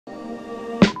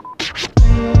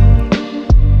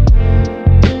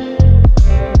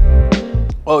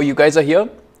Oh, you guys are here?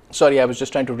 Sorry, I was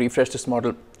just trying to refresh this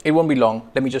model. It won't be long.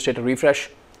 Let me just hit a refresh.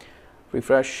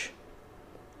 Refresh.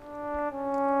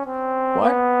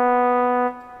 What?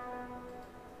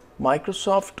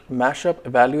 Microsoft mashup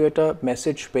evaluator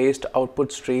message based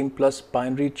output stream plus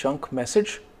binary chunk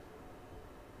message?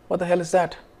 What the hell is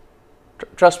that?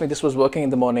 Trust me, this was working in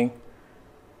the morning.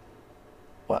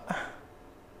 What?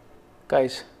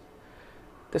 Guys,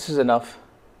 this is enough.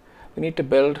 We need to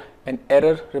build an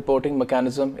error reporting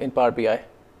mechanism in Power BI.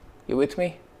 You with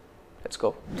me? Let's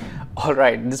go. All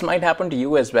right, this might happen to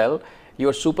you as well.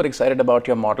 You're super excited about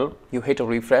your model. You hit a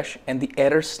refresh and the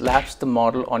error slaps the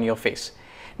model on your face.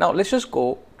 Now let's just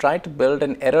go try to build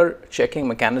an error checking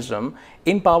mechanism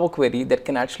in Power Query that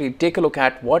can actually take a look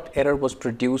at what error was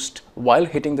produced while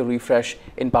hitting the refresh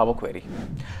in Power Query.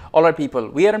 All right, people,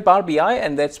 we are in Power BI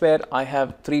and that's where I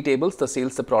have three tables: the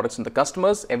sales, the products and the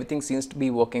customers. Everything seems to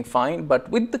be working fine, but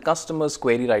with the customers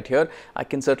query right here, I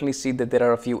can certainly see that there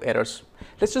are a few errors.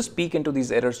 Let's just peek into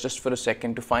these errors just for a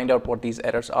second to find out what these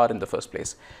errors are in the first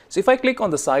place. So if I click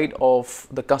on the side of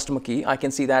the customer key, I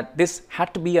can see that this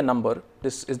had to be a number.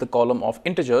 This is the column of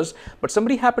integers, but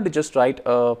somebody happened to just write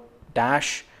a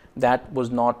dash that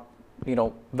was not,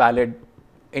 valid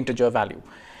integer value.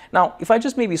 Now, if I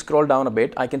just maybe scroll down a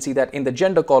bit, I can see that in the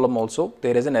gender column also,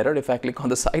 there is an error. If I click on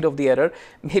the side of the error,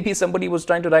 maybe somebody was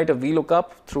trying to write a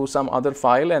VLOOKUP through some other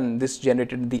file and this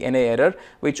generated the NA error,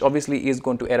 which obviously is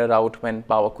going to error out when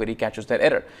Power Query catches that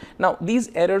error. Now, these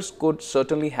errors could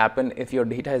certainly happen if your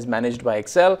data is managed by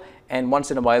Excel, and once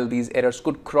in a while, these errors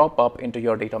could crop up into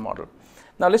your data model.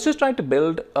 Now let's just try to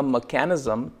build a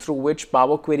mechanism through which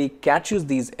Power Query catches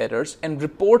these errors and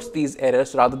reports these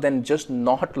errors rather than just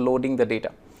not loading the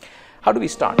data. How do we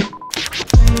start?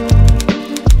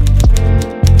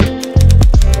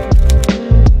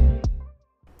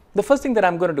 The first thing that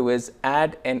I'm going to do is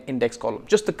add an index column,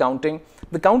 just the counting.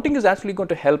 The counting is actually going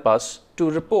to help us to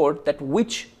report that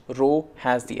which row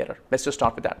has the error. Let's just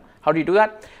start with that. How do you do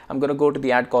that? I'm going to go to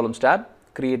the add columns tab,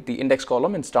 create the index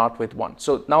column and start with 1.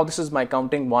 So now this is my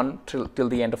counting 1 till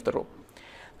the end of the row.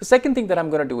 The second thing that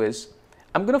I'm going to do is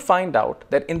I'm going to find out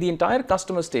that in the entire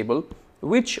customers table,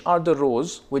 which are the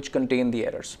rows which contain the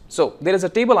errors. So there is a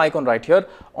table icon right here.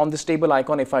 On this table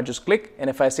icon, if I just click and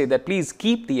if I say that please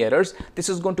keep the errors, this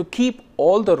is going to keep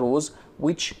all the rows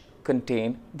which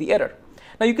contain the error.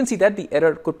 Now you can see that the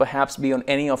error could perhaps be on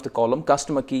any of the column: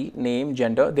 customer key, name,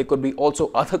 gender. There could be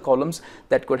also other columns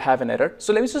that could have an error.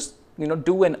 So let me just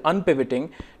do an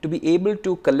unpivoting to be able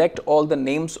to collect all the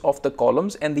names of the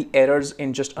columns and the errors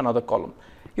in just another column.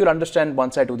 You'll understand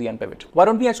once I do the unpivot. Why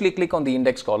don't we actually click on the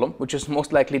index column, which is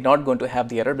most likely not going to have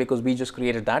the error because we just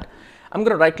created that. I'm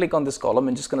going to right click on this column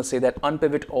and just going to say that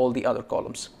unpivot all the other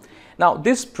columns. Now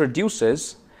this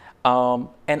produces an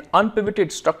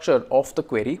unpivoted structure of the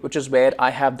query, which is where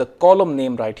I have the column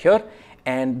name right here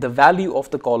and the value of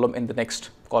the column in the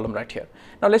next column right here.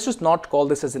 Now let's just not call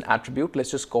this as an attribute.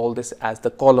 Let's just call this as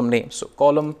the column name. So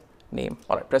column name.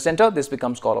 All right, press enter. This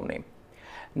becomes column name.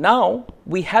 Now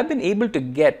we have been able to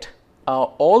get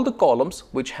all the columns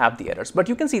which have the errors, but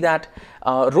you can see that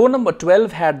row number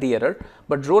 12 had the error,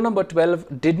 but row number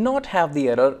 12 did not have the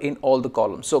error in all the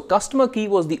columns. So customer key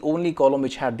was the only column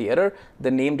which had the error,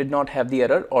 the name did not have the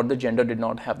error, or the gender did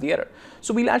not have the error.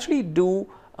 So we'll actually do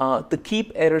the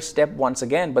keep error step once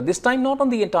again, but this time not on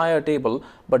the entire table,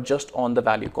 but just on the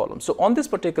value column. So on this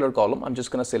particular column, I'm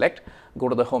just going to select, go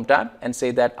to the home tab and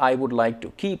say that I would like to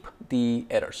keep the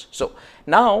errors. So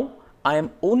now I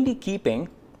am only keeping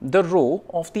the row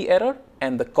of the error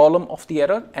and the column of the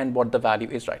error and what the value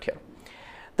is right here.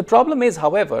 The problem is,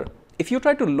 however, if you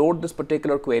try to load this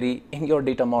particular query in your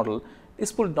data model,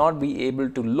 this will not be able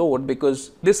to load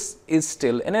because this is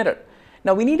still an error.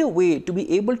 Now we need a way to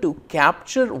be able to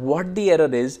capture what the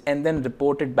error is and then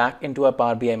report it back into a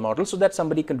Power BI model so that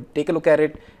somebody can take a look at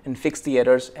it and fix the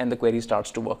errors and the query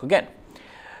starts to work again.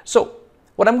 So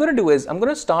what I'm going to do is I'm going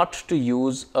to start to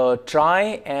use a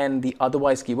try and the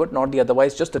otherwise keyword, not the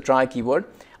otherwise, just the try keyword.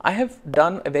 I have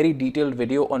done a very detailed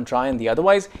video on try and the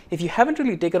otherwise. If you haven't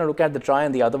really taken a look at the try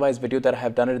and the otherwise video that I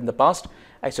have done it in the past,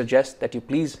 I suggest that you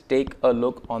please take a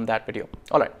look on that video.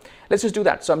 All right, let's just do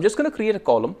that. So I'm just going to create a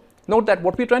column. Note that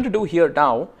what we're trying to do here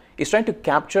now is trying to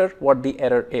capture what the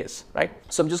error is, right?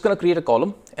 So I'm just going to create a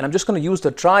column and I'm just going to use the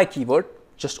try keyword,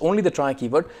 just only the try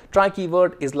keyword. Try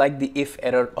keyword is like the if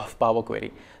error of Power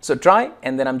Query. So try,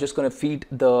 and then I'm just going to feed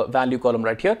the value column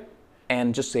right here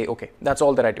and just say, okay, that's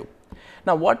all that I do.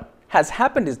 Now what has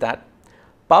happened is that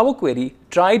Power Query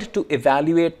tried to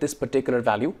evaluate this particular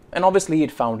value and obviously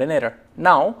it found an error.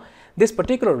 Now this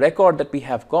particular record that we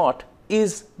have got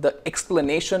is the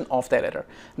explanation of that error.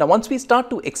 Now, once we start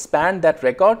to expand that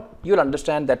record, you'll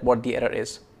understand that what the error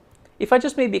is. If I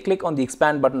just maybe click on the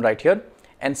expand button right here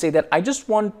and say that I just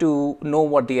want to know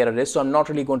what the error is, so I'm not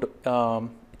really going to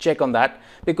check on that,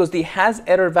 because the has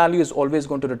error value is always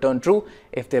going to return true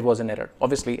if there was an error.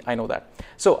 Obviously, I know that.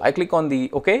 So I click on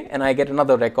the OK and I get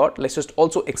another record. Let's just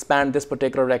also expand this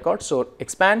particular record. So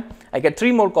expand, I get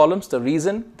 3 more columns, the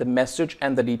reason, the message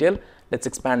and the detail. Let's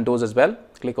expand those as well.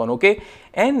 Click on OK.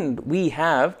 And we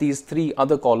have these 3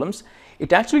 other columns.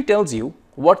 It actually tells you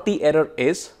what the error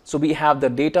is. So we have the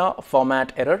data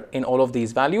format error in all of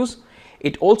these values.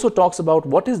 It also talks about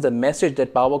what is the message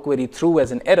that Power Query threw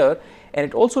as an error, and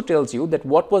it also tells you that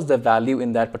what was the value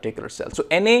in that particular cell. So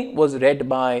NA was read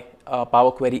by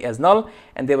Power Query as null,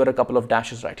 and there were a couple of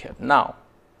dashes right here. Now,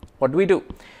 what do?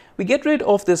 We get rid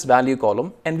of this value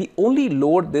column and we only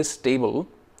load this table,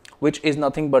 which is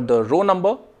nothing but the row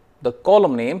number, the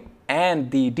column name,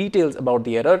 and the details about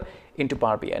the error into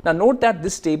Power BI. Now, note that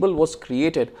this table was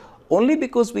created only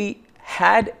because we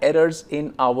had errors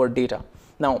in our data.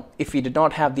 Now, if we did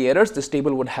not have the errors, this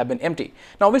table would have been empty.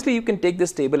 Now, obviously, you can take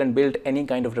this table and build any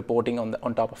kind of reporting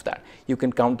on top of that. You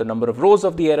can count the number of rows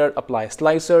of the error, apply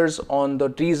slicers on the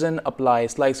reason, apply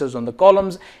slicers on the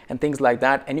columns, and things like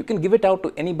that. And you can give it out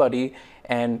to anybody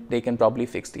and they can probably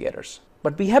fix the errors.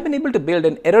 But we have been able to build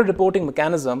an error reporting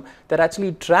mechanism that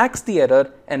actually tracks the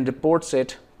error and reports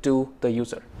it to the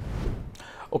user.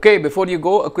 Okay, before you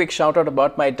go, a quick shout out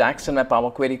about my DAX and my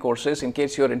Power Query courses. In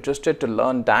case you're interested to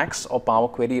learn DAX or Power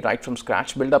Query right from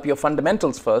scratch, build up your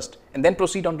fundamentals first and then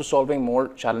proceed on to solving more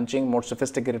challenging, more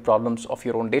sophisticated problems of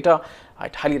your own data.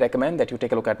 I'd highly recommend that you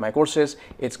take a look at my courses.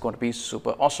 It's going to be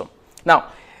super awesome.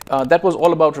 Now, that was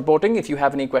all about reporting. If you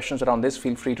have any questions around this,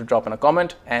 feel free to drop in a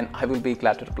comment and I will be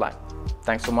glad to reply.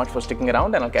 Thanks so much for sticking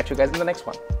around and I'll catch you guys in the next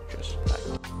one. Cheers.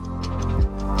 Bye.